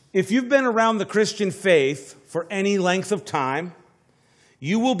If you've been around the Christian faith for any length of time,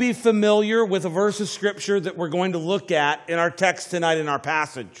 you will be familiar with a verse of Scripture that we're going to look at in our text tonight in our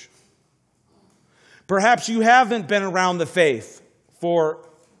passage. Perhaps you haven't been around the faith for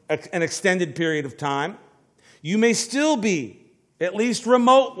an extended period of time. You may still be, at least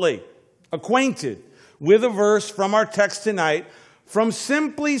remotely, acquainted with a verse from our text tonight from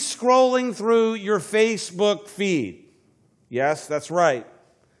simply scrolling through your Facebook feed. Yes, that's right.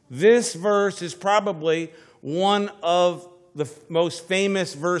 This verse is probably one of the most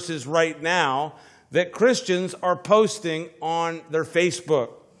famous verses right now that Christians are posting on their Facebook.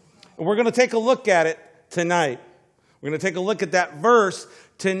 And we're going to take a look at it tonight. We're going to take a look at that verse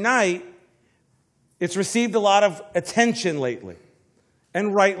tonight. It's received a lot of attention lately,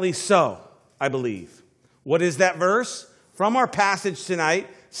 and rightly so, I believe. What is that verse? From our passage tonight,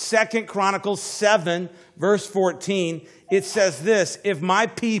 2 Chronicles 7, verse 14, it says this: "If my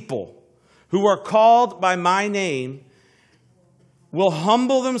people who are called by my name will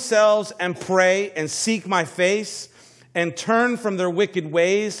humble themselves and pray and seek my face and turn from their wicked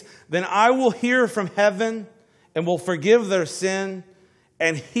ways, then I will hear from heaven and will forgive their sin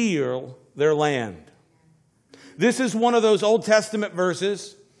and heal their land." This is one of those Old Testament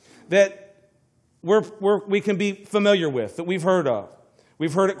verses that we can be familiar with, that we've heard of.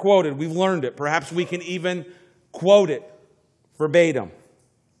 We've heard it quoted. We've learned it. Perhaps we can even quote it verbatim.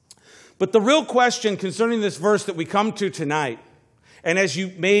 But the real question concerning this verse that we come to tonight, and as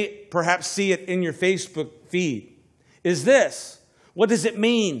you may perhaps see it in your Facebook feed, is this: what does it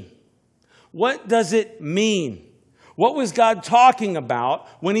mean? What does it mean? What was God talking about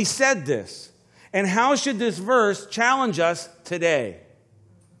when he said this? And how should this verse challenge us today?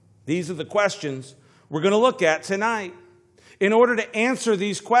 These are the questions we're going to look at tonight. In order to answer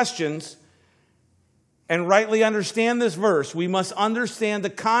these questions and rightly understand this verse, we must understand the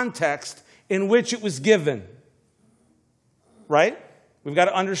context in which it was given. Right? We've got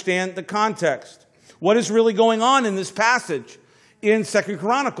to understand the context. What is really going on in this passage in 2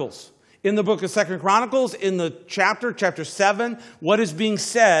 Chronicles? In the book of 2 Chronicles, in the chapter 7, what is being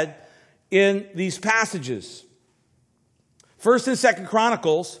said in these passages? 1st and 2nd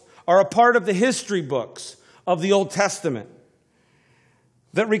Chronicles are a part of the history books of the Old Testament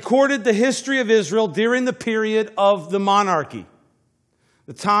that recorded the history of Israel during the period of the monarchy,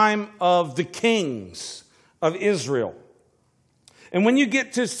 the time of the kings of Israel. And when you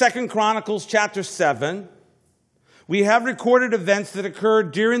get to 2 Chronicles chapter 7, we have recorded events that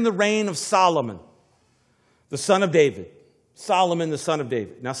occurred during the reign of Solomon, the son of David. Solomon, the son of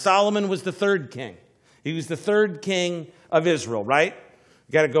David. Now, Solomon was the third king. He was the third king of Israel, right?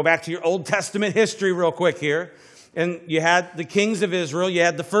 You got to go back to your Old Testament history real quick here. And you had the kings of Israel. You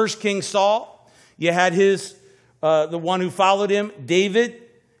had the first king, Saul. You had the one who followed him, David.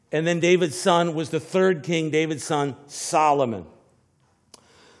 And then David's son was the third king, David's son, Solomon.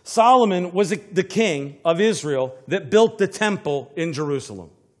 Solomon was the king of Israel that built the temple in Jerusalem.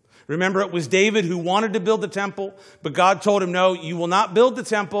 Remember, it was David who wanted to build the temple, but God told him, no, you will not build the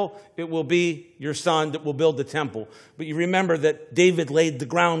temple. It will be your son that will build the temple. But you remember that David laid the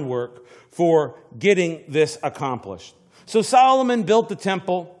groundwork for getting this accomplished. So Solomon built the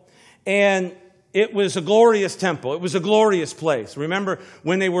temple, and it was a glorious temple. It was a glorious place. Remember,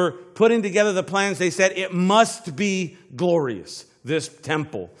 when they were putting together the plans, they said it must be glorious, this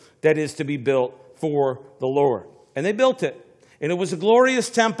temple that is to be built for the Lord. And they built it. And it was a glorious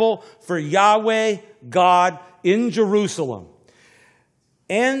temple for Yahweh God in Jerusalem.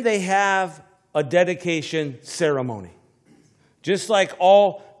 And they have a dedication ceremony. Just like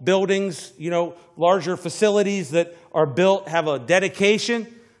all buildings, larger facilities that are built have a dedication,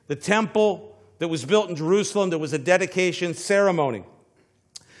 the temple that was built in Jerusalem, there was a dedication ceremony.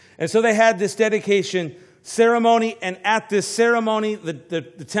 And so they had this dedication ceremony, and at this ceremony,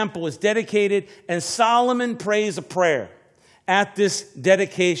 the temple is dedicated, and Solomon prays a prayer at this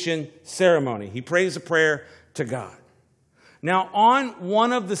dedication ceremony. He prays a prayer to God. Now, on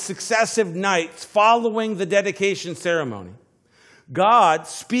one of the successive nights following the dedication ceremony, God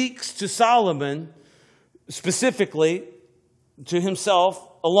speaks to Solomon, specifically to himself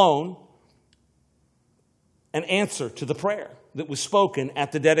alone, an answer to the prayer that was spoken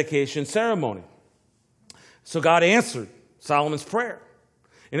at the dedication ceremony. So God answered Solomon's prayer.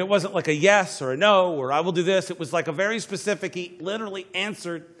 And it wasn't like a yes or a no or I will do this. It was like a very specific, he literally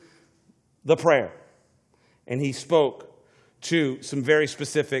answered the prayer. And he spoke to some very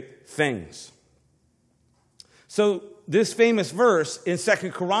specific things. So this famous verse in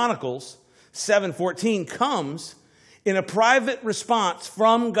 2 Chronicles 7:14 comes in a private response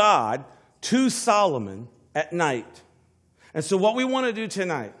from God to Solomon at night. And so what we want to do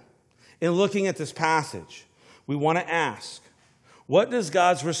tonight in looking at this passage, we want to ask, what does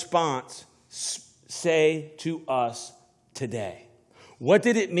God's response say to us today? What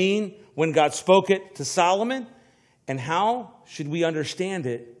did it mean when God spoke it to Solomon? And how should we understand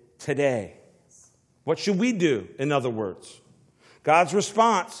it today? What should we do, in other words? God's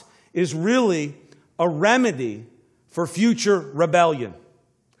response is really a remedy for future rebellion.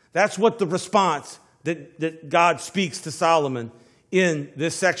 That's what the response that God speaks to Solomon in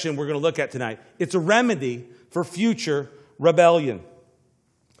this section we're going to look at tonight. It's a remedy for future rebellion.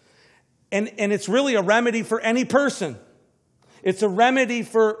 And it's really a remedy for any person. It's a remedy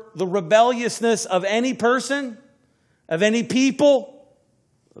for the rebelliousness of any person, of any people,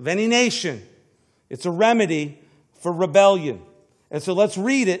 of any nation. It's a remedy for rebellion. And so let's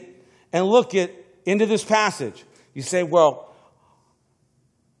read it and look into this passage. You say, well,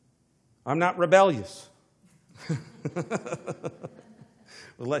 I'm not rebellious.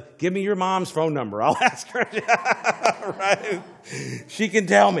 Well, give me your mom's phone number. I'll ask her. Right? She can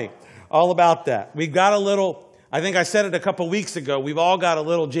tell me all about that. We've got a little, I think I said it a couple weeks ago, we've all got a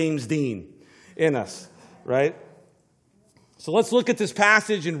little James Dean in us, right? So let's look at this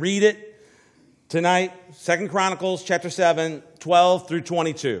passage and read it tonight. 2 Chronicles chapter 7, 12 through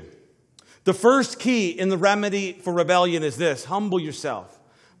 22. The first key in the remedy for rebellion is this: humble yourself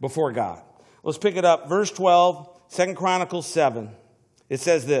before God. Let's pick it up. Verse 12, 2 Chronicles 7. It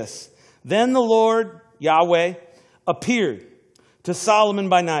says this: Then the Lord, Yahweh, appeared to Solomon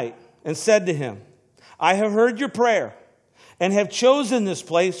by night and said to him, I have heard your prayer and have chosen this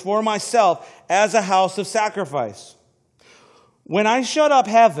place for myself as a house of sacrifice. When I shut up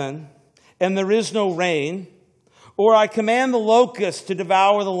heaven and there is no rain, or I command the locusts to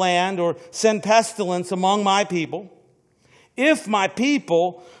devour the land, or send pestilence among my people, if my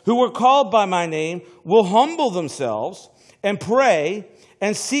people who are called by my name will humble themselves and pray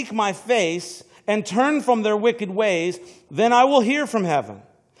and seek my face and turn from their wicked ways, then I will hear from heaven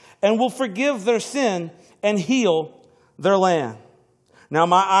and will forgive their sin and heal their land. Now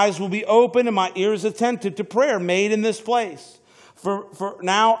my eyes will be open and my ears attentive to prayer made in this place. For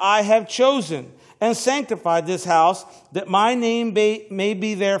now I have chosen and sanctified this house, that my name may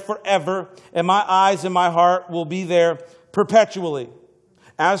be there forever, and my eyes and my heart will be there perpetually.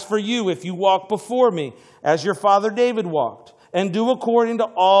 As for you, if you walk before me, as your father David walked, and do according to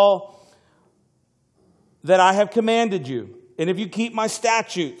all that I have commanded you, and if you keep my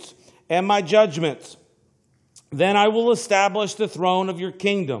statutes and my judgments, then I will establish the throne of your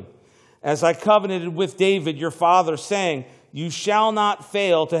kingdom, as I covenanted with David your father, saying, you shall not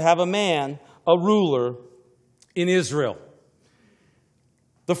fail to have a ruler in Israel.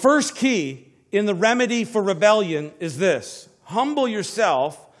 The first key in the remedy for rebellion is this: humble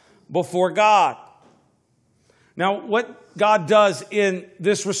yourself before God. Now, what God does in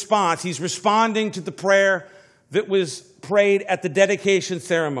this response, he's responding to the prayer that was prayed at the dedication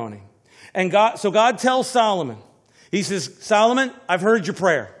ceremony. And God tells Solomon, he says, Solomon, I've heard your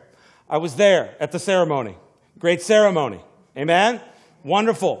prayer. I was there at the ceremony. Great ceremony. Amen?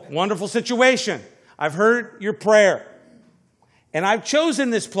 Wonderful, wonderful situation. I've heard your prayer. And I've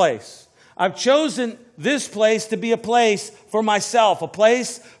chosen this place. I've chosen this place to be a place for myself, a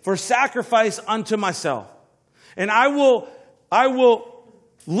place for sacrifice unto myself. And I will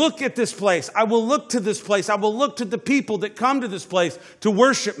look at this place. I will look to this place. I will look to the people that come to this place to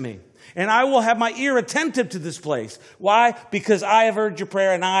worship me. And I will have my ear attentive to this place. Why? Because I have heard your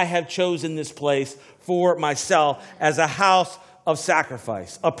prayer and I have chosen this place for myself as a house of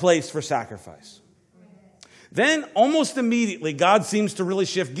sacrifice, a place for sacrifice. Then almost immediately, God seems to really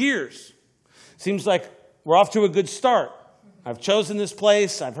shift gears. Seems like we're off to a good start. I've chosen this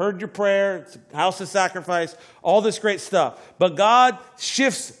place. I've heard your prayer. It's a house of sacrifice. All this great stuff. But God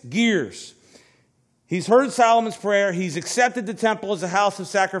shifts gears. He's heard Solomon's prayer. He's accepted the temple as a house of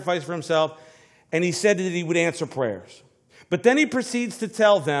sacrifice for himself. And he said that he would answer prayers. But then he proceeds to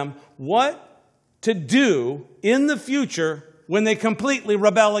tell them what to do in the future when they completely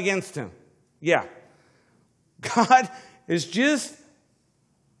rebel against him. Yeah. God is just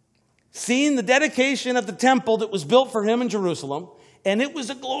seeing the dedication of the temple that was built for him in Jerusalem, and it was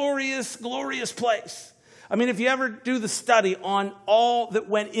a glorious, glorious place. I mean, if you ever do the study on all that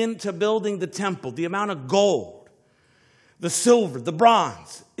went into building the temple, the amount of gold, the silver, the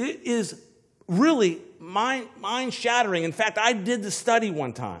bronze, it is really mind-shattering. In fact, I did the study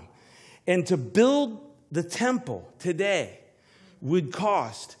one time, and to build the temple today would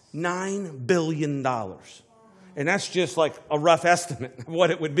cost $9 billion. And that's just like a rough estimate of what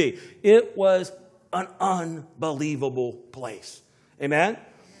it would be. It was an unbelievable place. Amen?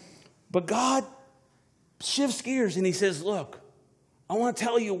 But God shifts gears and he says, look, I want to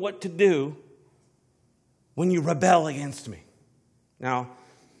tell you what to do when you rebel against me. Now,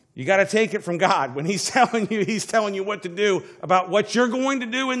 you got to take it from God. When he's telling you what to do about what you're going to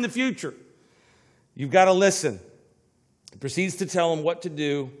do in the future. You've got to listen. He proceeds to tell them what to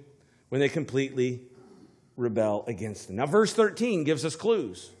do when they completely rebel against him. Now, verse 13 gives us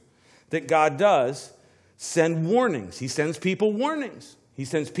clues that God does send warnings. He sends people warnings. He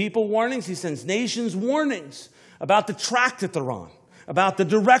sends people warnings. He sends nations warnings about the track that they're on, about the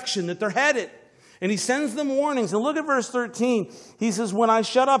direction that they're headed. And he sends them warnings. And look at verse 13. He says, when I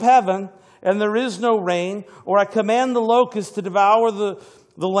shut up heaven and there is no rain, or I command the locusts to devour the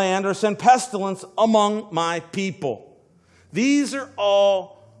land, or send pestilence among my people. These are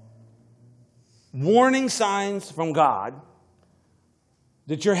all warning signs from God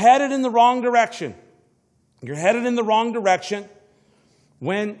that you're headed in the wrong direction. You're headed in the wrong direction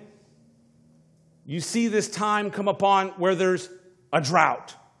when you see this time come upon where there's a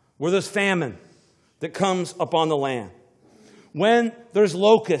drought, where there's famine that comes upon the land. When there's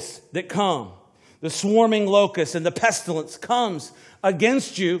locusts that come, the swarming locusts and the pestilence comes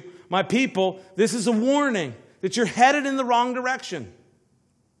against you, my people, this is a warning that you're headed in the wrong direction.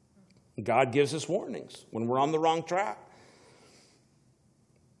 God gives us warnings when we're on the wrong track.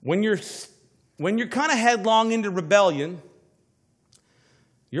 When you're kind of headlong into rebellion,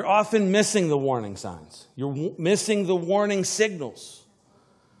 you're often missing the warning signs. You're missing the warning signals.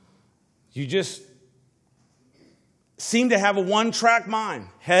 You just seem to have a one-track mind,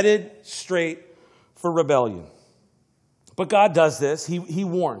 headed straight for rebellion. But God does this. He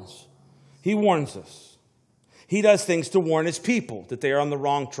warns. He warns us. He does things to warn his people that they are on the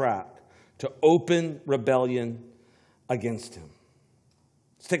wrong track, to open rebellion against him.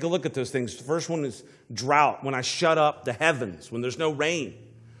 Let's take a look at those things. The first one is drought. When I shut up the heavens, when there's no rain.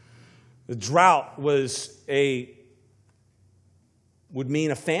 The drought would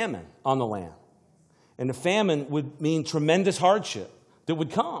mean a famine on the land. And the famine would mean tremendous hardship that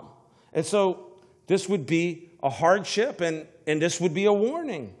would come. And so this would be a hardship, and this would be a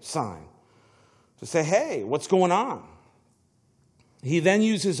warning sign to say, hey, what's going on? He then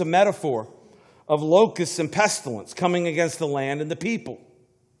uses a metaphor of locusts and pestilence coming against the land and the people.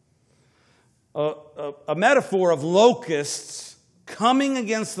 A metaphor of locusts coming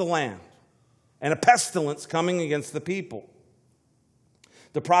against the land and a pestilence coming against the people.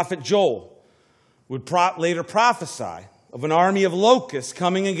 The prophet Joel would later prophesy of an army of locusts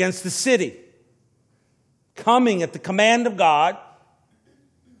coming against the city, coming at the command of God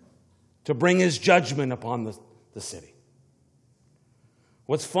to bring his judgment upon the city.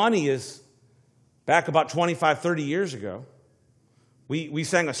 What's funny is, back about 25, 30 years ago, we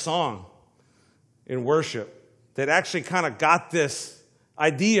sang a song in worship that actually kind of got this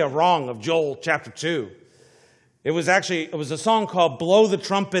idea wrong of Joel chapter 2. It was a song called Blow the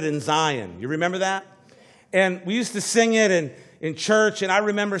Trumpet in Zion. You remember that? And we used to sing it in church, and I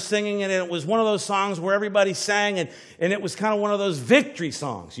remember singing it, and it was one of those songs where everybody sang, and it was kind of one of those victory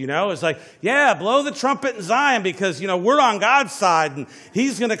songs, you know? It's like, yeah, blow the trumpet in Zion because, we're on God's side, and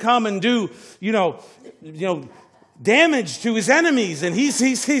he's going to come and do, damage to his enemies, and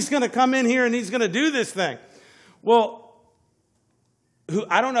he's going to come in here, and he's going to do this thing. Well,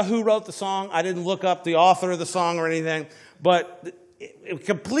 I don't know who wrote the song. I didn't look up the author of the song or anything, but it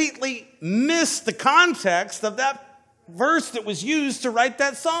completely missed the context of that verse that was used to write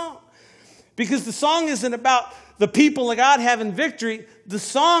that song. Because the song isn't about the people of God having victory. The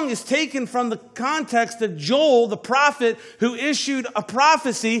song is taken from the context of Joel, the prophet, who issued a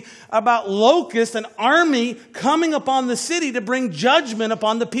prophecy about locusts, an army coming upon the city to bring judgment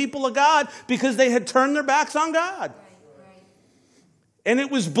upon the people of God because they had turned their backs on God. And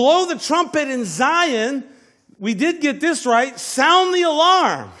it was blow the trumpet in Zion. We did get this right. Sound the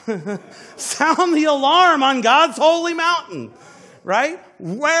alarm. Sound the alarm on God's holy mountain. Right?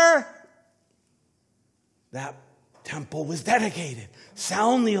 Where that temple was dedicated.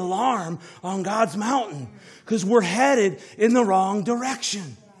 Sound the alarm on God's mountain. Because we're headed in the wrong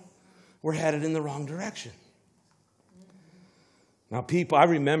direction. We're headed in the wrong direction. Now, I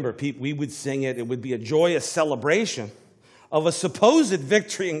remember we would sing it. It would be a joyous celebration of a supposed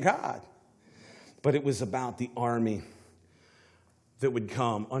victory in God. But it was about the army that would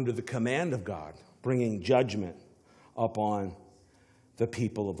come under the command of God, bringing judgment upon the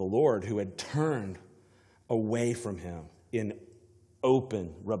people of the Lord who had turned away from him in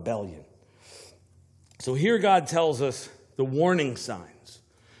open rebellion. So here God tells us the warning signs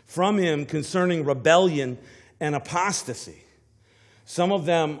from him concerning rebellion and apostasy. Some of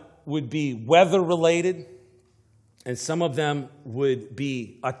them would be weather-related, and some of them would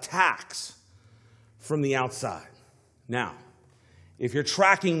be attacks from the outside. Now, If you're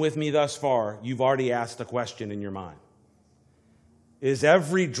tracking with me thus far, you've already asked a question in your mind. Is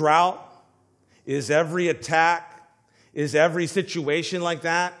every drought, is every attack, is every situation like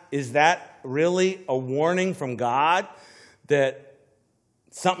that, is that really a warning from God that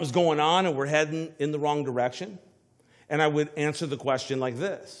something's going on and we're heading in the wrong direction? And I would answer the question like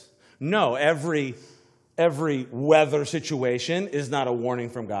this. No, every weather situation is not a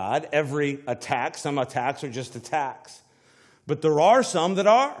warning from God. Every attack, some attacks are just attacks. But there are some that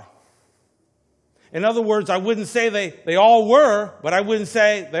are. In other words, I wouldn't say they all were, but I wouldn't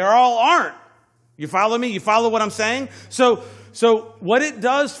say they all aren't. You follow me? You follow what I'm saying? So what it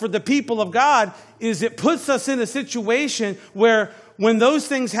does for the people of God is it puts us in a situation where when those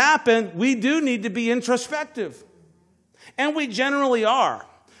things happen, we do need to be introspective. And we generally are.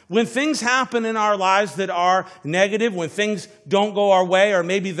 When things happen in our lives that are negative, when things don't go our way, or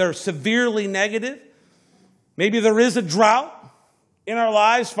maybe they're severely negative, maybe there is a drought in our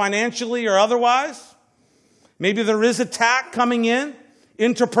lives financially or otherwise, maybe there is attack coming in,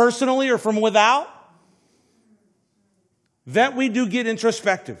 interpersonally or from without, that we do get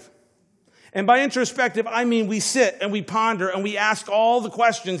introspective. And by introspective, I mean we sit and we ponder and we ask all the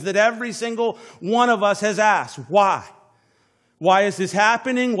questions that every single one of us has asked. Why? Why is this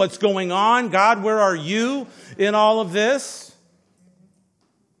happening? What's going on? God, where are you in all of this?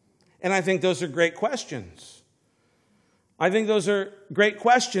 And I think those are great questions. I think those are great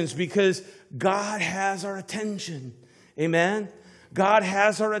questions because God has our attention. Amen? God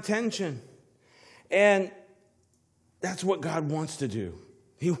has our attention. And that's what God wants to do.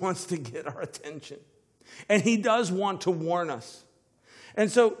 He wants to get our attention. And He does want to warn us.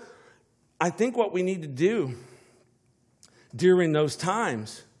 And so I think what we need to do during those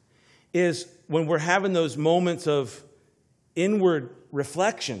times is when we're having those moments of inward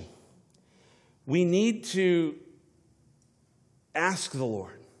reflection, we need to ask the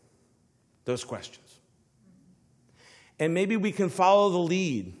Lord those questions. And maybe we can follow the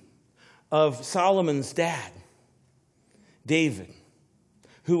lead of Solomon's dad, David,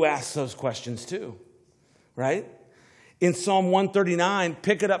 who asked those questions too, right? In Psalm 139,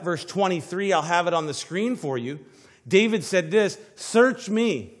 pick it up, verse 23. I'll have it on the screen for you. David said this, "Search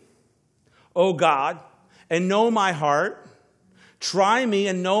me, O God, and know my heart. Try me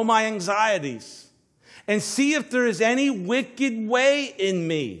and know my anxieties. And see if there is any wicked way in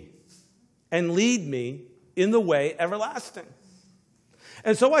me. And lead me in the way everlasting."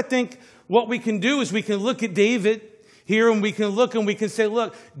 And so I think what we can do is we can look at David here and we can look and we can say,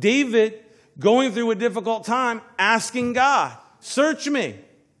 look, David going through a difficult time, asking God, search me.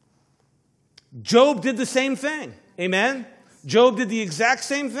 Job did the same thing. Amen? Job did the exact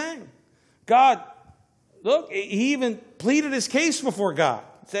same thing. God, look, he even pleaded his case before God.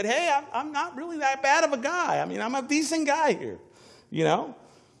 Said, hey, I'm not really that bad of a guy. I mean, I'm a decent guy here. You know?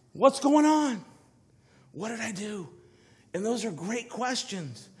 What's going on? What did I do? And those are great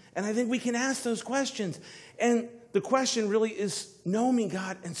questions. And I think we can ask those questions. And the question really is, know me,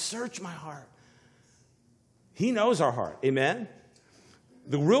 God, and search my heart. He knows our heart. Amen?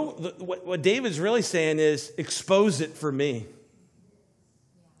 What David's really saying is, expose it for me.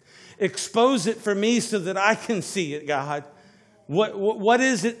 Expose it for me so that I can see it, God. What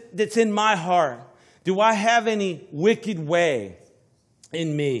is it that's in my heart? Do I have any wicked way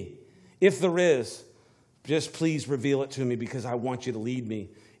in me? If there is, just please reveal it to me because I want you to lead me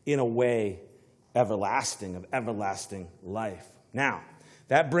in a way everlasting, of everlasting life. Now,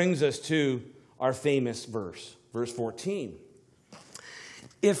 that brings us to our famous verse, verse 14.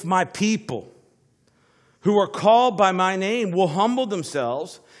 If my people who are called by my name will humble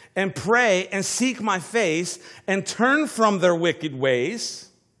themselves and pray and seek my face and turn from their wicked ways,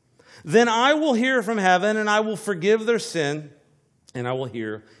 then I will hear from heaven and I will forgive their sin and I will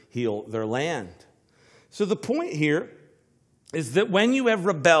heal their land. So the point here is that when you have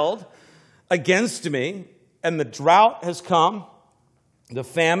rebelled against me and the drought has come, the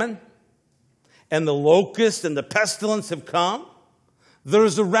famine and the locust and the pestilence have come, there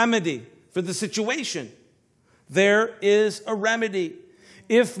is a remedy for the situation. There is a remedy.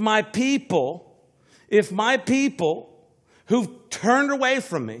 If my people who've turned away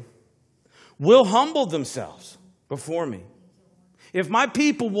from me will humble themselves before me, if my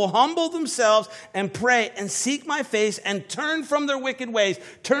people will humble themselves and pray and seek my face and turn from their wicked ways,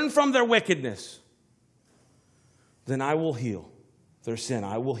 turn from their wickedness, then I will heal their sin.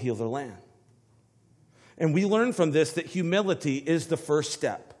 I will heal their land. And we learn from this that humility is the first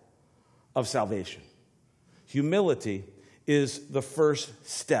step of salvation. Humility is the first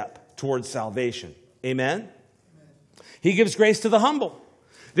step towards salvation. Amen? He gives grace to the humble.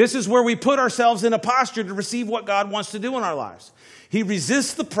 This is where we put ourselves in a posture to receive what God wants to do in our lives. He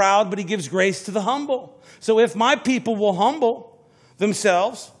resists the proud, but he gives grace to the humble. So if my people will humble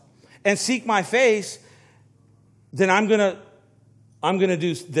themselves and seek my face, then I'm going to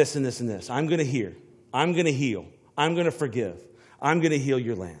do this and this and this. I'm going to hear. I'm going to heal. I'm going to forgive. I'm going to heal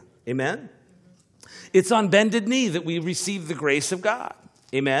your land. Amen? It's on bended knee that we receive the grace of God.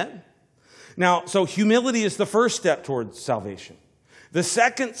 Amen? Now, so humility is the first step towards salvation. The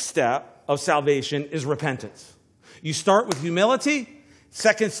second step of salvation is repentance. You start with humility.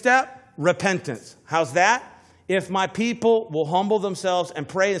 Second step, repentance. How's that? If my people will humble themselves and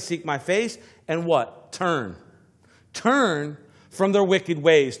pray and seek my face, and what? Turn. Turn from their wicked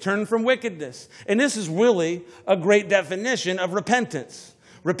ways. Turn from wickedness. And this is really a great definition of repentance.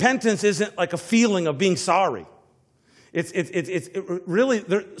 Repentance isn't like a feeling of being sorry.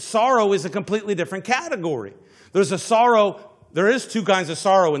 Sorrow is a completely different category. There is two kinds of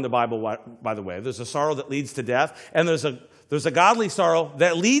sorrow in the Bible, by the way. There's a sorrow that leads to death, and there's a godly sorrow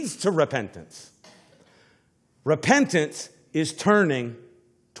that leads to repentance. Repentance is turning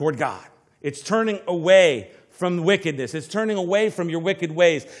toward God. It's turning away from wickedness. It's turning away from your wicked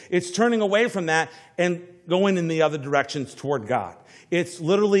ways. It's turning away from that and going in the other directions toward God. It's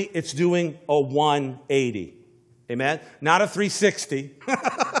doing a 180. Amen? Not a 360.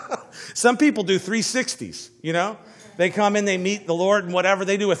 Some people do 360s, you know? They come in, they meet the Lord, and whatever,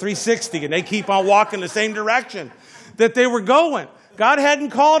 they do a 360, and they keep on walking the same direction that they were going. God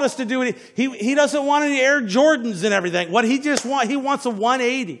hadn't called us to do it. He doesn't want any Air Jordans and everything. He wants a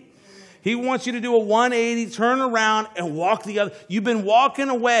 180. He wants you to do a 180, turn around, and walk the other. You've been walking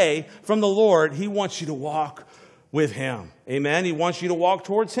away from the Lord. He wants you to walk with him. Amen? He wants you to walk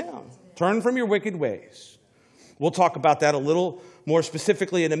towards him. Turn from your wicked ways. We'll talk about that a little more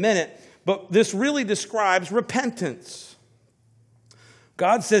specifically in a minute. But this really describes repentance.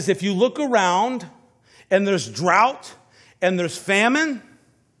 God says if you look around and there's drought and there's famine,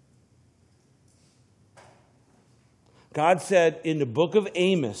 God said in the book of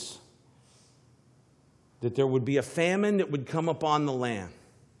Amos that there would be a famine that would come upon the land.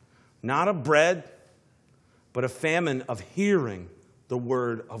 Not of bread, but a famine of hearing the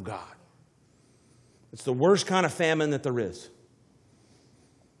word of God. It's the worst kind of famine that there is.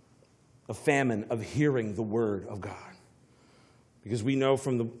 A famine of hearing the word of God. Because we know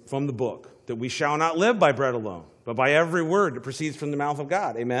from the book that we shall not live by bread alone, but by every word that proceeds from the mouth of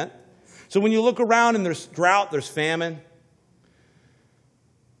God. Amen? So when you look around and there's drought, there's famine,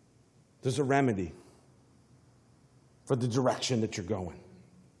 there's a remedy for the direction that you're going.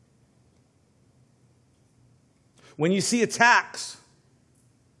 When you see attacks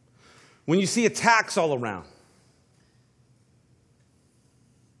all around,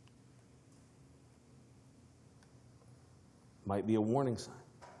 might be a warning sign.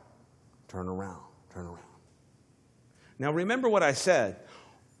 Turn around, turn around. Now remember what I said.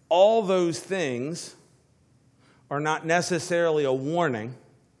 All those things are not necessarily a warning,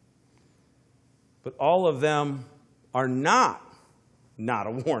 but all of them are not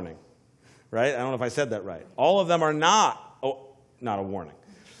a warning. Right? I don't know if I said that right. All of them are not a warning.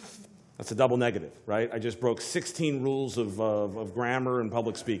 That's a double negative, right? I just broke 16 rules of grammar and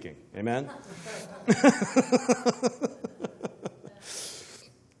public speaking. Amen?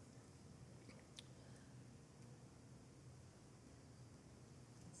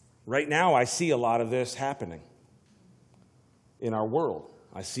 Right now, I see a lot of this happening in our world.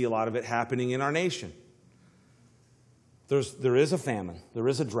 I see a lot of it happening in our nation. There is a famine. There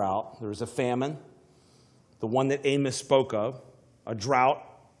is a drought. There is a famine, the one that Amos spoke of, a drought,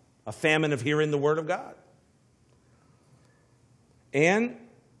 a famine of hearing the word of God. And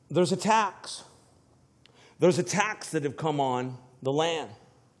there's attacks. There's attacks that have come on the land.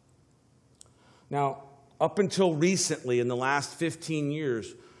 Now, up until recently, in the last 15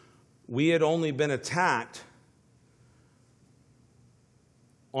 years, we had only been attacked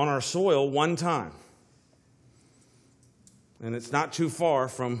on our soil one time. And it's not too far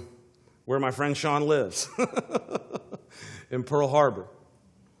from where my friend Sean lives, in Pearl Harbor.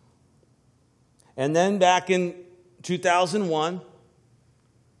 And then back in 2001,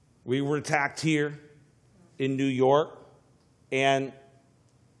 we were attacked here in New York and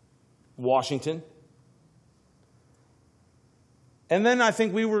Washington. And then I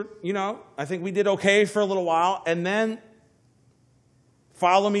think we did okay for a little while. And then,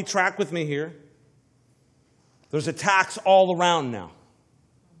 track with me here. There's attacks all around now.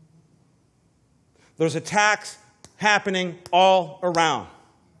 There's attacks happening all around.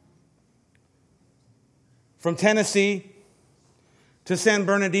 From Tennessee to San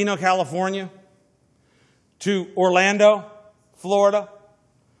Bernardino, California, to Orlando, Florida,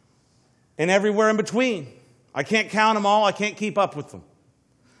 and everywhere in between. I can't count them all. I can't keep up with them.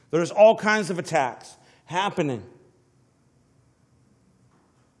 There's all kinds of attacks happening.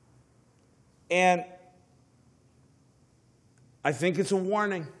 And I think it's a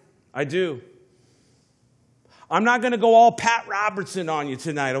warning. I do. I'm not going to go all Pat Robertson on you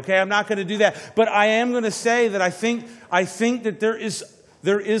tonight, okay? I'm not going to do that. But I am going to say that I think that there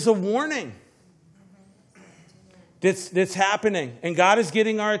is a warning that's happening. And God is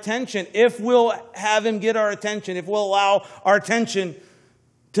getting our attention. If we'll have him get our attention, if we'll allow our attention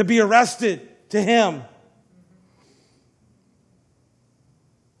to be arrested to him.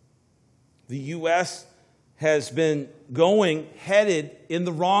 The U.S. has been headed in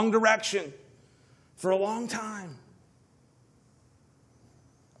the wrong direction for a long time.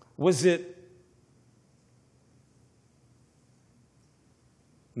 Was it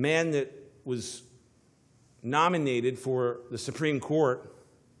man that was nominated for the Supreme Court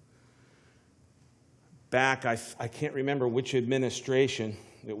back, I can't remember which administration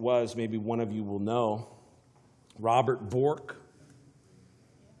it was, maybe one of you will know, Robert Bork.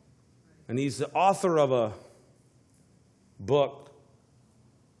 And he's the author of a book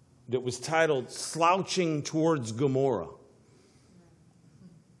that was titled Slouching Towards Gomorrah,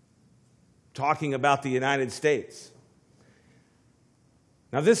 talking about the United States.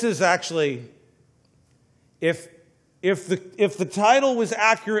 Now this is actually, if the title was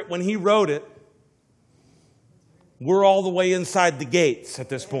accurate when he wrote it, we're all the way inside the gates at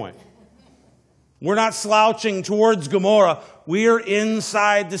this point. We're not slouching towards Gomorrah. We are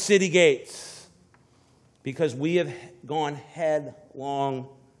inside the city gates because we have gone headlong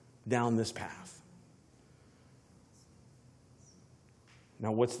down this path.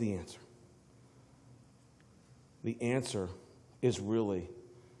 Now, what's the answer? The answer is really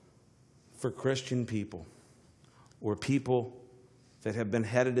for Christian people or people that have been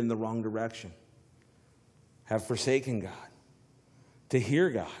headed in the wrong direction, have forsaken God, to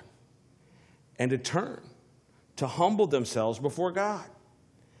hear God and to turn, to humble themselves before God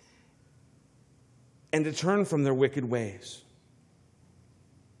and to turn from their wicked ways.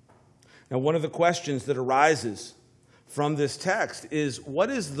 Now, one of the questions that arises from this text is, what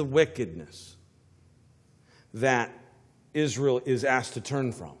is the wickedness that Israel is asked to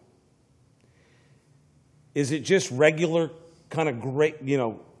turn from? Is it just regular kind of great,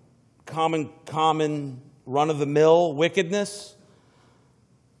 common run-of-the-mill wickedness?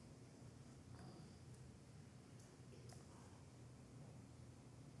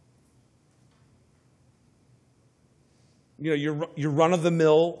 Your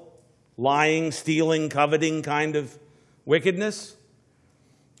run-of-the-mill lying, stealing, coveting kind of wickedness?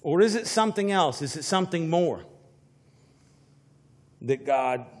 Or is it something else? Is it something more that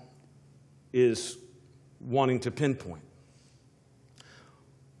God is wanting to pinpoint?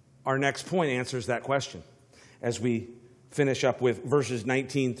 Our next point answers that question as we finish up with verses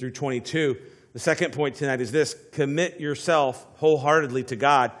 19 through 22. The second point tonight is this: commit yourself wholeheartedly to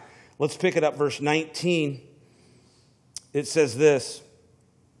God. Let's pick it up, verse 19. It says this: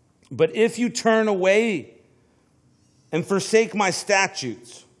 but if you turn away and forsake my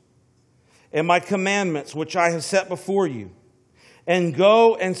statutes and my commandments, which I have set before you, and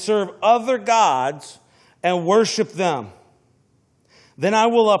go and serve other gods and worship them, then I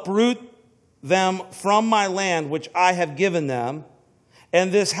will uproot them from my land, which I have given them,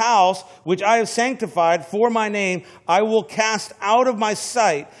 and this house, which I have sanctified for my name, I will cast out of my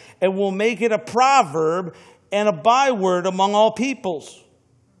sight, and will make it a proverb and a byword among all peoples.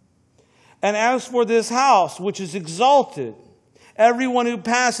 And as for this house, which is exalted, everyone who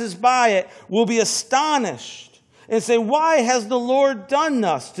passes by it will be astonished and say, why has the Lord done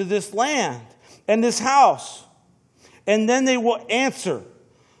thus to this land and this house? And then they will answer,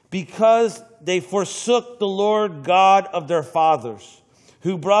 because they forsook the Lord God of their fathers,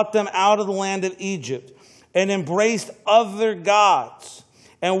 who brought them out of the land of Egypt, and embraced other gods,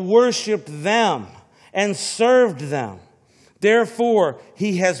 and worshipped them, and served them. Therefore,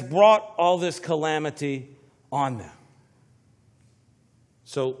 he has brought all this calamity on them.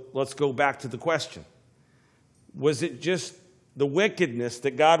 So let's go back to the question. Was it just the wickedness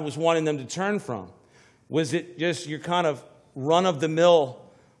that God was wanting them to turn from? Was it just your kind of run-of-the-mill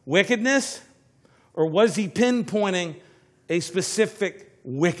wickedness? Or was he pinpointing a specific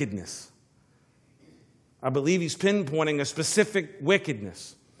wickedness? I believe he's pinpointing a specific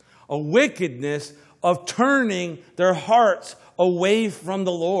wickedness. A wickedness of turning their hearts away from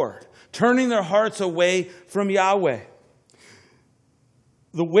the Lord. Turning their hearts away from Yahweh.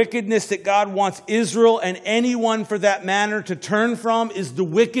 The wickedness that God wants Israel and anyone for that matter to turn from is the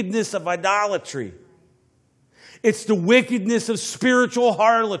wickedness of idolatry. It's the wickedness of spiritual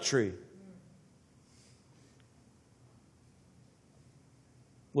harlotry.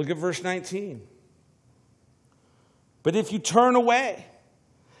 Look at verse 19. But if you turn away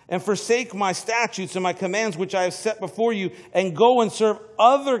and forsake my statutes and my commands, which I have set before you, and go and serve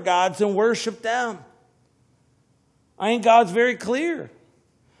other gods and worship them. I think God's very clear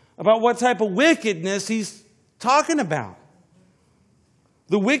about what type of wickedness he's talking about.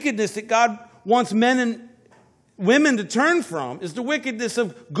 The wickedness that God wants men and women to turn from is the wickedness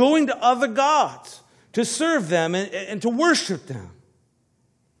of going to other gods, to serve them and to worship them.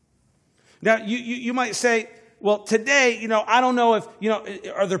 Now, you might say, well, today, I don't know if,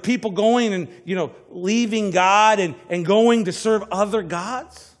 are there people going and, leaving God and going to serve other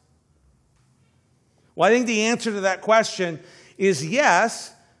gods? Well, I think the answer to that question is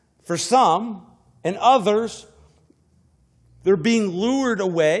yes, for some, and others, they're being lured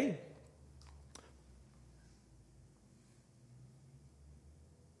away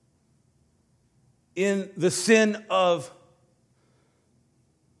in the sin of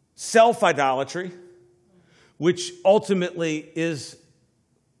self-idolatry, which ultimately is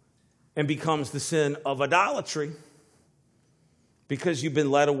and becomes the sin of idolatry because you've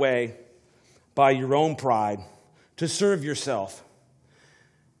been led away by your own pride to serve yourself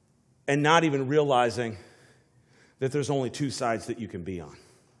and not even realizing that there's only two sides that you can be on.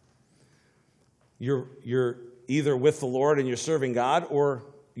 You're either with the Lord and you're serving God, or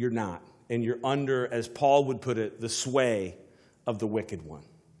you're not. And you're under, as Paul would put it, the sway of the wicked one.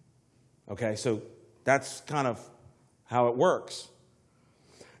 Okay, so that's kind of how it works.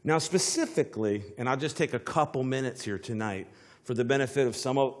 Now, specifically, and I'll just take a couple minutes here tonight for the benefit of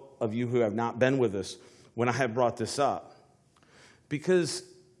some of you who have not been with us when I have brought this up. Because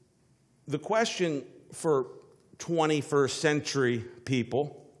the question for 21st century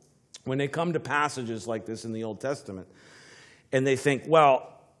people, when they come to passages like this in the Old Testament, and they think, well,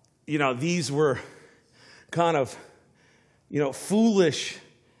 these were kind of, foolish,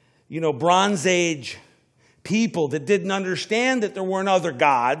 Bronze Age people that didn't understand that there weren't other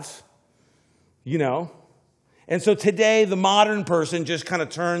gods, And so today, the modern person just kind of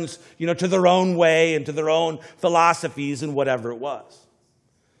turns, to their own way and to their own philosophies and whatever it was.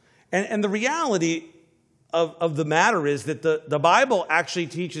 And the reality of the matter is that the Bible actually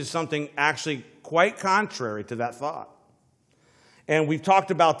teaches something actually quite contrary to that thought. And we've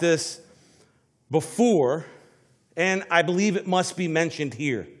talked about this before, and I believe it must be mentioned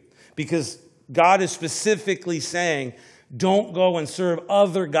here, because God is specifically saying, don't go and serve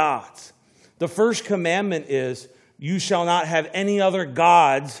other gods. The first commandment is, you shall not have any other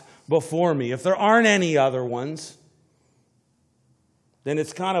gods before me. If there aren't any other ones, then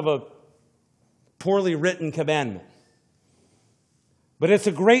it's kind of a poorly written commandment. But it's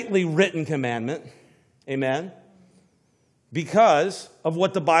a greatly written commandment, amen, because of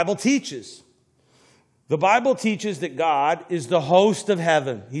what the Bible teaches. The Bible teaches that God is the host of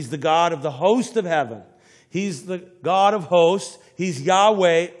heaven. He's the God of the host of heaven. He's the God of hosts. He's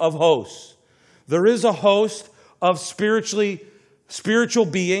Yahweh of hosts. There is a host of spiritual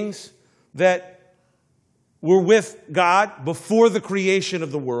beings that were with God before the creation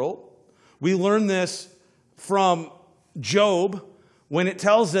of the world. We learn this from Job when it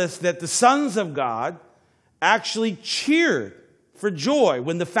tells us that the sons of God actually cheered for joy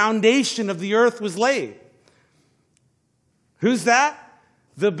when the foundation of the earth was laid. Who's that?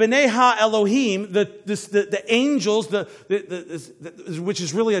 The B'nai Ha-Elohim, the angels, which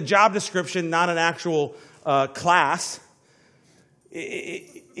is really a job description, not an actual class.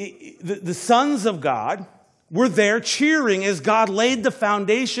 The sons of God were there cheering as God laid the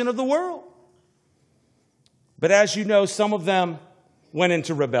foundation of the world. But as you know, some of them went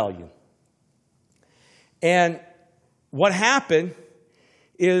into rebellion. And what happened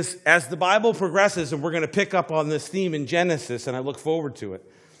is, as the Bible progresses, and we're going to pick up on this theme in Genesis, and I look forward to it.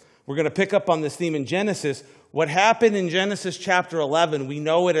 We're going to pick up on this theme in Genesis. What happened in Genesis chapter 11, we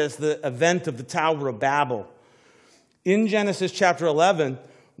know it as the event of the Tower of Babel. In Genesis chapter 11,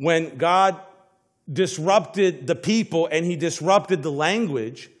 when God disrupted the people and he disrupted the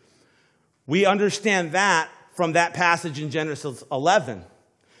language, we understand that from that passage in Genesis 11.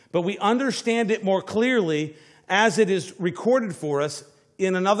 But we understand it more clearly as it is recorded for us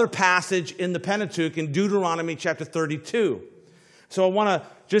in another passage in the Pentateuch in Deuteronomy chapter 32. So I want to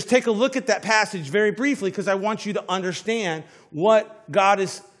just take a look at that passage very briefly because I want you to understand what God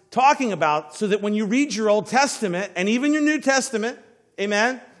is talking about so that when you read your Old Testament and even your New Testament,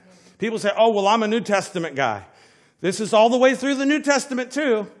 amen, people say, oh, well, I'm a New Testament guy. This is all the way through the New Testament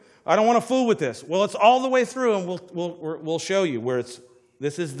too. I don't want to fool with this. Well, it's all the way through, and we'll show you where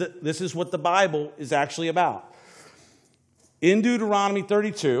this is what the Bible is actually about. In Deuteronomy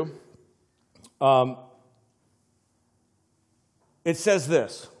 32, it says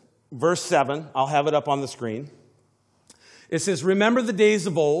this, verse 7, I'll have it up on the screen. It says, remember the days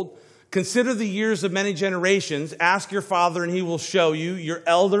of old, consider the years of many generations, ask your father and he will show you, your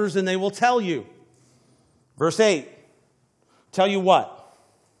elders and they will tell you. Verse 8, tell you what?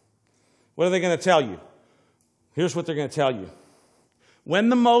 What are they going to tell you? Here's what they're going to tell you. When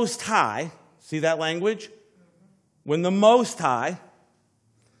the Most High, see that language? When the Most High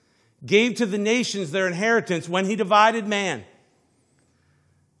gave to the nations their inheritance, when he divided man,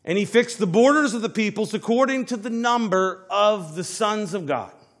 and he fixed the borders of the peoples according to the number of the sons of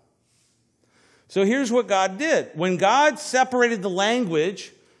God. So here's what God did. When God separated the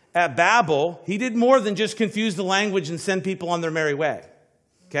language at Babel, he did more than just confuse the language and send people on their merry way.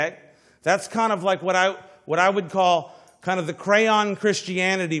 Okay? That's kind of like what I would call kind of the crayon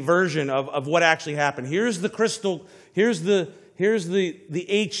Christianity version of what actually happened. Here's the here's the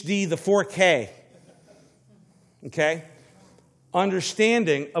HD, the 4K. Okay?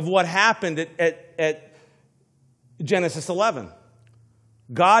 Understanding of what happened at Genesis 11.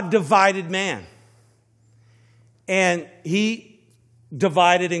 God divided man. And he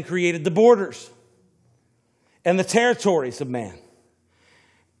divided and created the borders and the territories of man.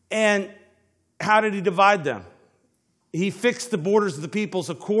 And how did he divide them? He fixed the borders of the peoples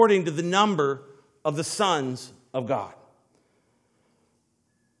according to the number of the sons of God.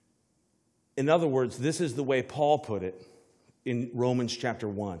 In other words, this is the way Paul put it in Romans chapter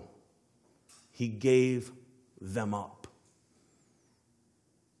 1. He gave them up.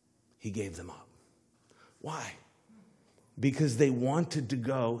 He gave them up. Why? Because they wanted to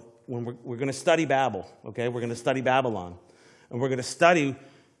go, when we're going to study Babel, okay? We're going to study Babylon. And we're going to study,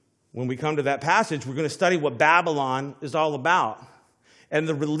 when we come to that passage, we're going to study what Babylon is all about. And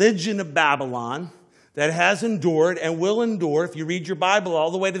the religion of Babylon that has endured and will endure, if you read your Bible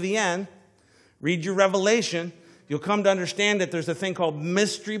all the way to the end, read your Revelation, you'll come to understand that there's a thing called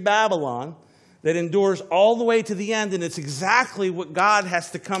Mystery Babylon that endures all the way to the end, and it's exactly what God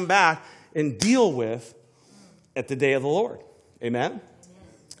has to come back and deal with at the day of the Lord. Amen?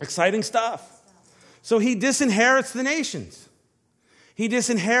 Exciting stuff. So he disinherits the nations. He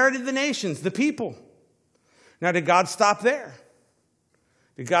disinherited the nations, the people. Now, did God stop there?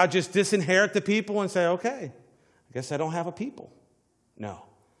 Did God just disinherit the people and say, okay, I guess I don't have a people? No.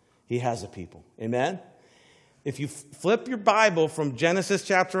 He has a people. Amen? If you flip your Bible from Genesis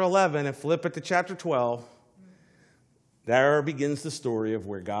chapter 11 and flip it to chapter 12, there begins the story of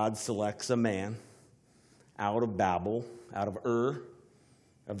where God selects a man out of Babel, out of Ur,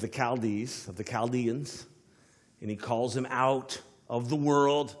 of the Chaldeans, and he calls him out of the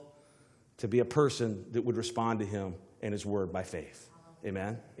world to be a person that would respond to him and his word by faith.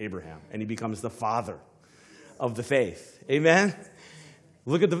 Amen? Abraham. And he becomes the father of the faith. Amen?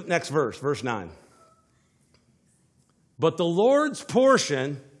 Look at the next verse, verse 9. But the Lord's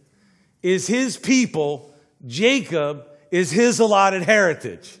portion is his people. Jacob is his allotted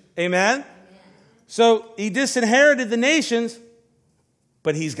heritage. Amen? So he disinherited the nations,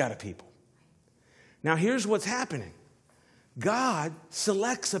 but he's got a people. Now here's what's happening. God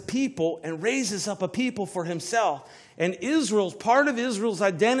selects a people and raises up a people for himself. And part of Israel's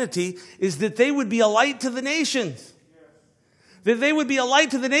identity is that they would be a light to the nations. That they would be a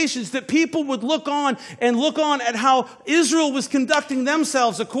light to the nations, that people would look on at how Israel was conducting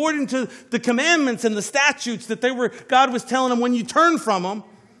themselves according to the commandments and the statutes that God was telling them when you turn from them.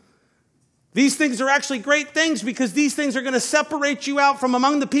 These things are actually great things because these things are going to separate you out from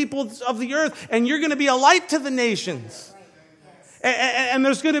among the people of the earth, and you're going to be a light to the nations. And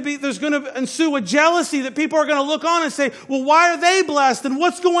there's going to ensue a jealousy that people are going to look on and say, well, why are they blessed? And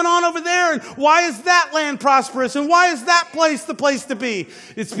what's going on over there? And why is that land prosperous? And why is that place the place to be?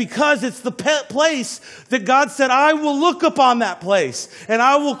 It's because it's the place that God said, I will look upon that place. And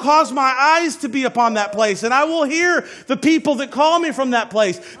I will cause my eyes to be upon that place. And I will hear the people that call me from that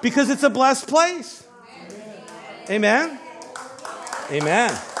place because it's a blessed place. Amen?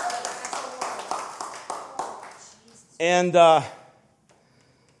 Amen.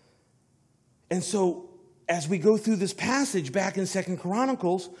 And so, as we go through this passage back in 2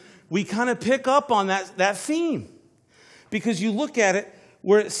 Chronicles, we kind of pick up on that theme. Because you look at it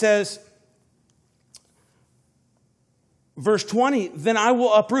where it says, verse 20, then I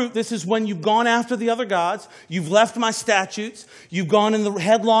will uproot. This is when you've gone after the other gods. You've left my statutes. You've gone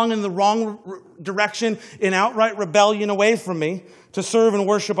headlong in the wrong direction in outright rebellion away from me to serve and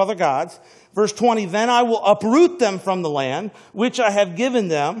worship other gods. Verse 20, then I will uproot them from the land which I have given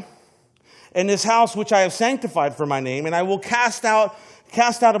them, and this house which I have sanctified for my name, and I will cast out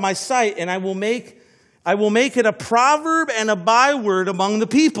of my sight, and I will make it a proverb and a byword among the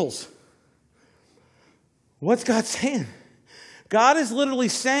peoples. What's God saying? God is literally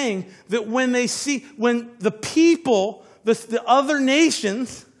saying that when the people, the other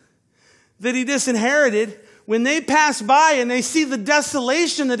nations that he disinherited, when they pass by and they see the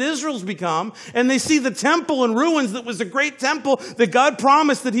desolation that Israel's become, and they see the temple in ruins that was a great temple that God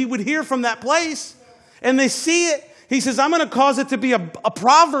promised that he would hear from that place, and they see it, he says, I'm going to cause it to be a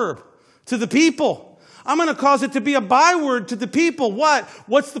proverb to the people. I'm going to cause it to be a byword to the people. What?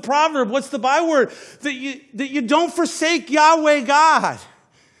 What's the proverb? What's the byword? That you don't forsake Yahweh God.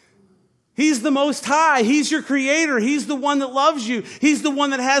 He's the Most High. He's your creator. He's the one that loves you. He's the one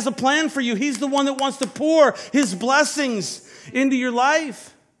that has a plan for you. He's the one that wants to pour his blessings into your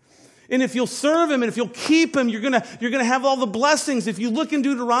life. And if you'll serve him and if you'll keep him, you're gonna have all the blessings. If you look in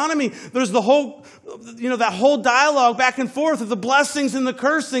Deuteronomy, there's the whole, that whole dialogue back and forth of the blessings and the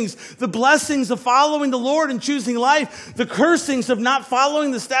cursings, the blessings of following the Lord and choosing life, the cursings of not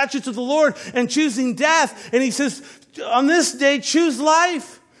following the statutes of the Lord and choosing death. And he says, on this day, choose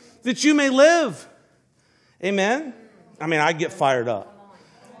life that you may live. Amen. I mean, I get fired up.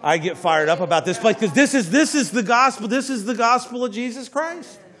 I get fired up about this place because this is the gospel. This is the gospel of Jesus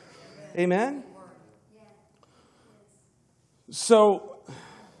Christ. Amen? So,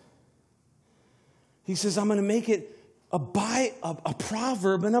 he says, I'm going to make it a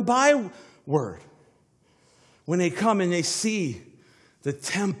proverb and a byword. When they come and they see the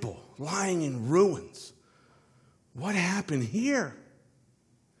temple lying in ruins. What happened here?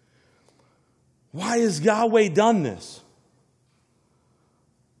 Why has Yahweh done this?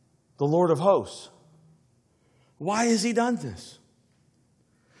 The Lord of hosts. Why has he done this?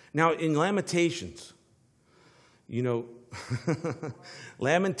 Now, in Lamentations,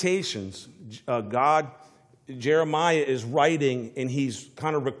 Lamentations, Jeremiah is writing and he's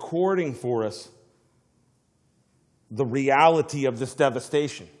kind of recording for us the reality of this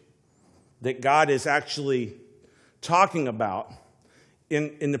devastation that God is actually talking about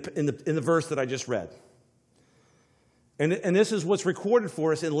in the verse that I just read. And this is what's recorded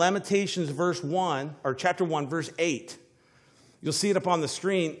for us in Lamentations chapter 1, verse 8. You'll see it up on the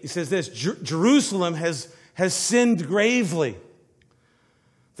screen. He says this, Jerusalem has sinned gravely.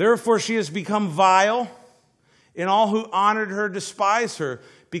 Therefore she has become vile, and all who honored her despise her,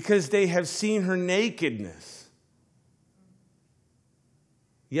 because they have seen her nakedness.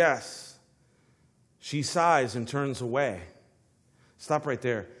 Yes, she sighs and turns away. Stop right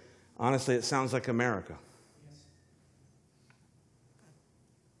there. Honestly, it sounds like America.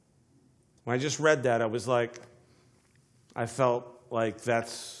 When I just read that, I felt like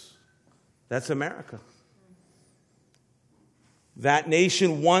that's America. That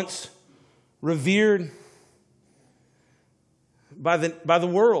nation once revered by the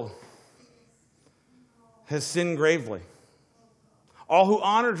world has sinned gravely. All who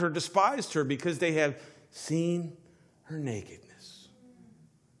honored her despised her because they have seen her nakedness.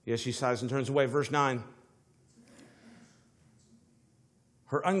 Yes, she sighs and turns away. Verse 9.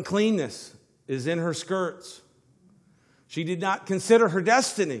 Her uncleanness is in her skirts. She did not consider her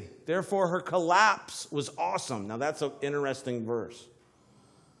destiny. Therefore, her collapse was awesome. Now, that's an interesting verse.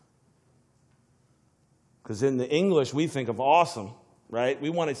 Because in the English, we think of awesome, right? We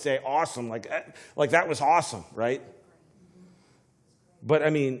want to say awesome, like that was awesome, right? But, I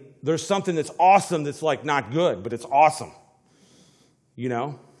mean, there's something that's awesome that's like not good, but it's awesome.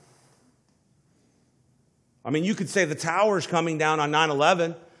 I mean, you could say the towers coming down on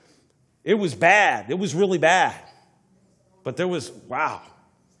 9/11, it was bad. It was really bad. But there was, wow,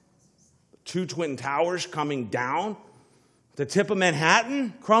 2 twin towers coming down, the tip of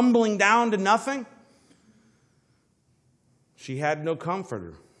Manhattan crumbling down to nothing. She had no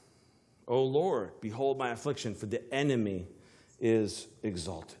comforter. O Lord, behold my affliction, for the enemy is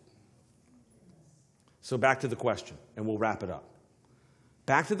exalted. So back to the question, and we'll wrap it up.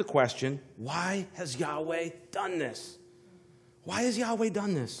 Back to the question, why has Yahweh done this? Why has Yahweh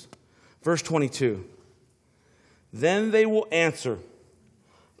done this? Verse 22. Then they will answer,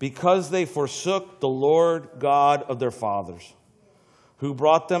 because they forsook the Lord God of their fathers, who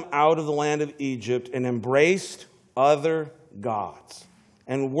brought them out of the land of Egypt and embraced other gods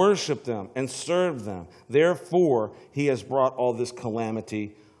and worshiped them and served them. Therefore, he has brought all this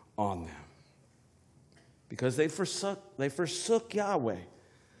calamity on them. Because they forsook Yahweh.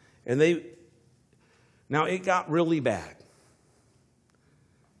 And now it got really bad.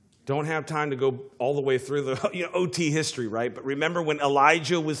 Don't have time to go all the way through the OT history, right? But remember when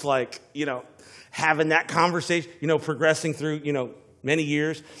Elijah was having that conversation, progressing through, many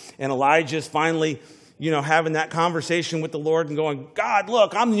years, and Elijah's finally, having that conversation with the Lord and going, God,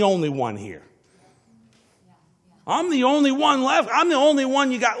 look, I'm the only one here. I'm the only one left. I'm the only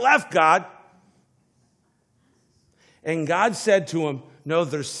one you got left, God. And God said to him, no,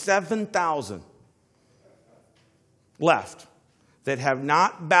 there's 7,000 left that have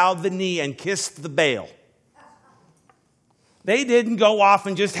not bowed the knee and kissed the Baal. They didn't go off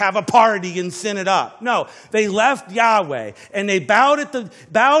and just have a party and sin it up. No, they left Yahweh and they bowed at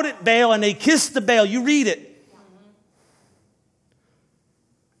Baal and they kissed the Baal. You read it.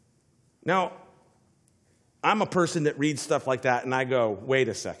 Now, I'm a person that reads stuff like that and I go, wait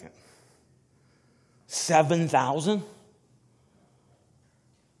a second. 7,000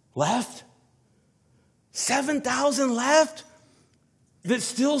 left? 7,000 left that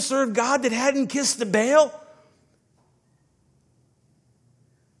still served God, that hadn't kissed the Baal?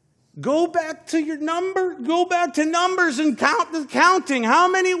 Go back to your number. Go back to Numbers and count the counting. How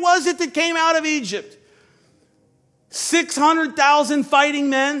many was it that came out of Egypt? 600,000 fighting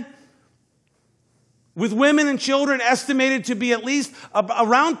men, with women and children estimated to be at least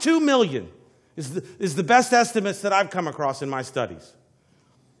around 2 million is the best estimates that I've come across in my studies.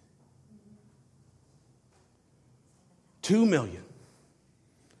 2 million.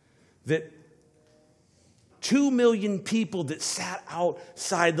 That 2 million people that sat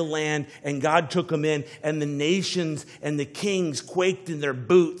outside the land, and God took them in, and the nations and the kings quaked in their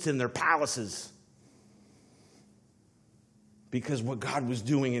boots in their palaces because what God was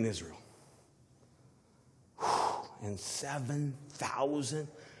doing in Israel. And 7,000,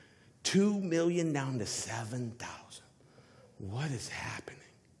 2 million down to 7,000. What is happening?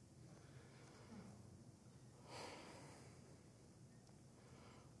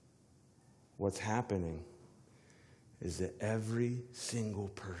 What's happening is that every single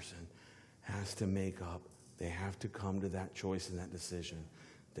person has to make up, they have to come to that choice and that decision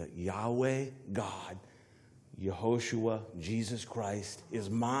that Yahweh, God, Yehoshua, Jesus Christ, is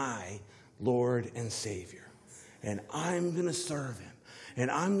my Lord and Savior. And I'm going to serve him. And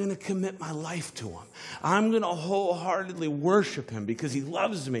I'm going to commit my life to him. I'm going to wholeheartedly worship him because he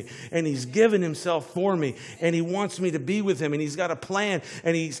loves me and he's given himself for me and he wants me to be with him and he's got a plan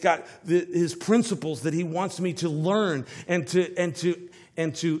and he's got his principles that he wants me to learn and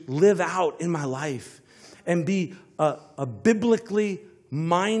to live out in my life and be a biblically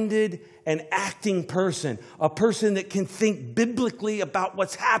minded and acting person, a person that can think biblically about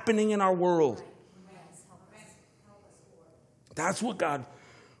what's happening in our world. That's what God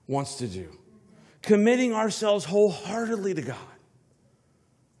wants to do. Committing ourselves wholeheartedly to God.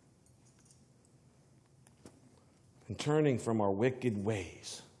 And turning from our wicked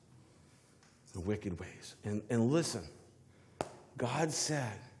ways. The wicked ways. And listen, God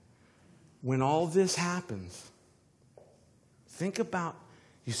said, when all this happens, think about,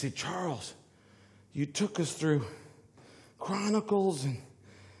 you say, Charles, you took us through Chronicles and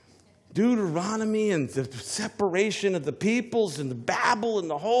Deuteronomy and the separation of the peoples and the Babel and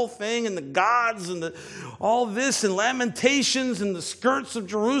the whole thing and the gods and all this and Lamentations and the skirts of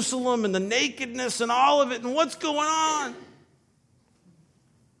Jerusalem and the nakedness and all of it and what's going on.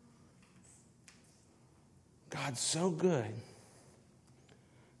 God's so good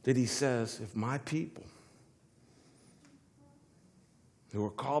that he says, if my people who are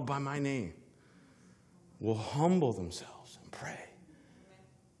called by my name will humble themselves and pray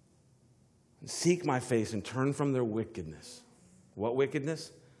and seek my face and turn from their wickedness. What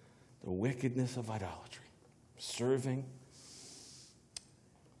wickedness? The wickedness of idolatry. Serving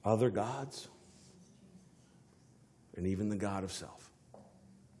other gods and even the God of self.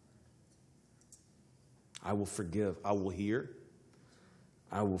 I will forgive. I will hear.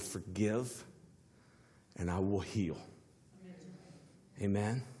 I will forgive. And I will heal.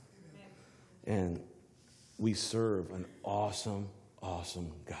 Amen? And we serve an awesome,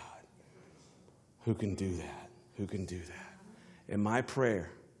 awesome God. Who can do that? Who can do that? And my prayer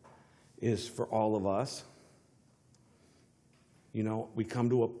is for all of us. You know, we come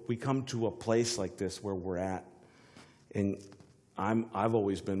to a place like this where we're at, and I've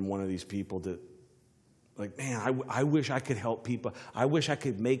always been one of these people that, like, man, I wish I could help people. I wish I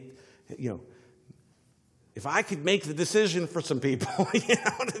could make, if I could make the decision for some people,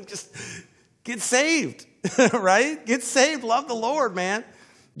 to just get saved, right? Get saved, love the Lord, man.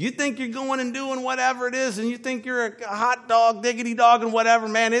 You think you're going and doing whatever it is, and you think you're a hot dog, diggity dog, and whatever,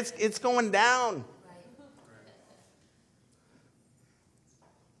 man, it's going down.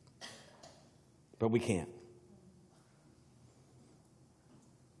 But we can't.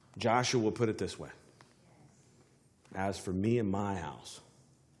 Joshua will put it this way. As for me and my house,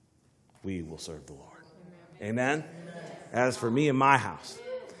 we will serve the Lord. Amen? Amen? As for me and my house.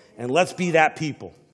 And let's be that people.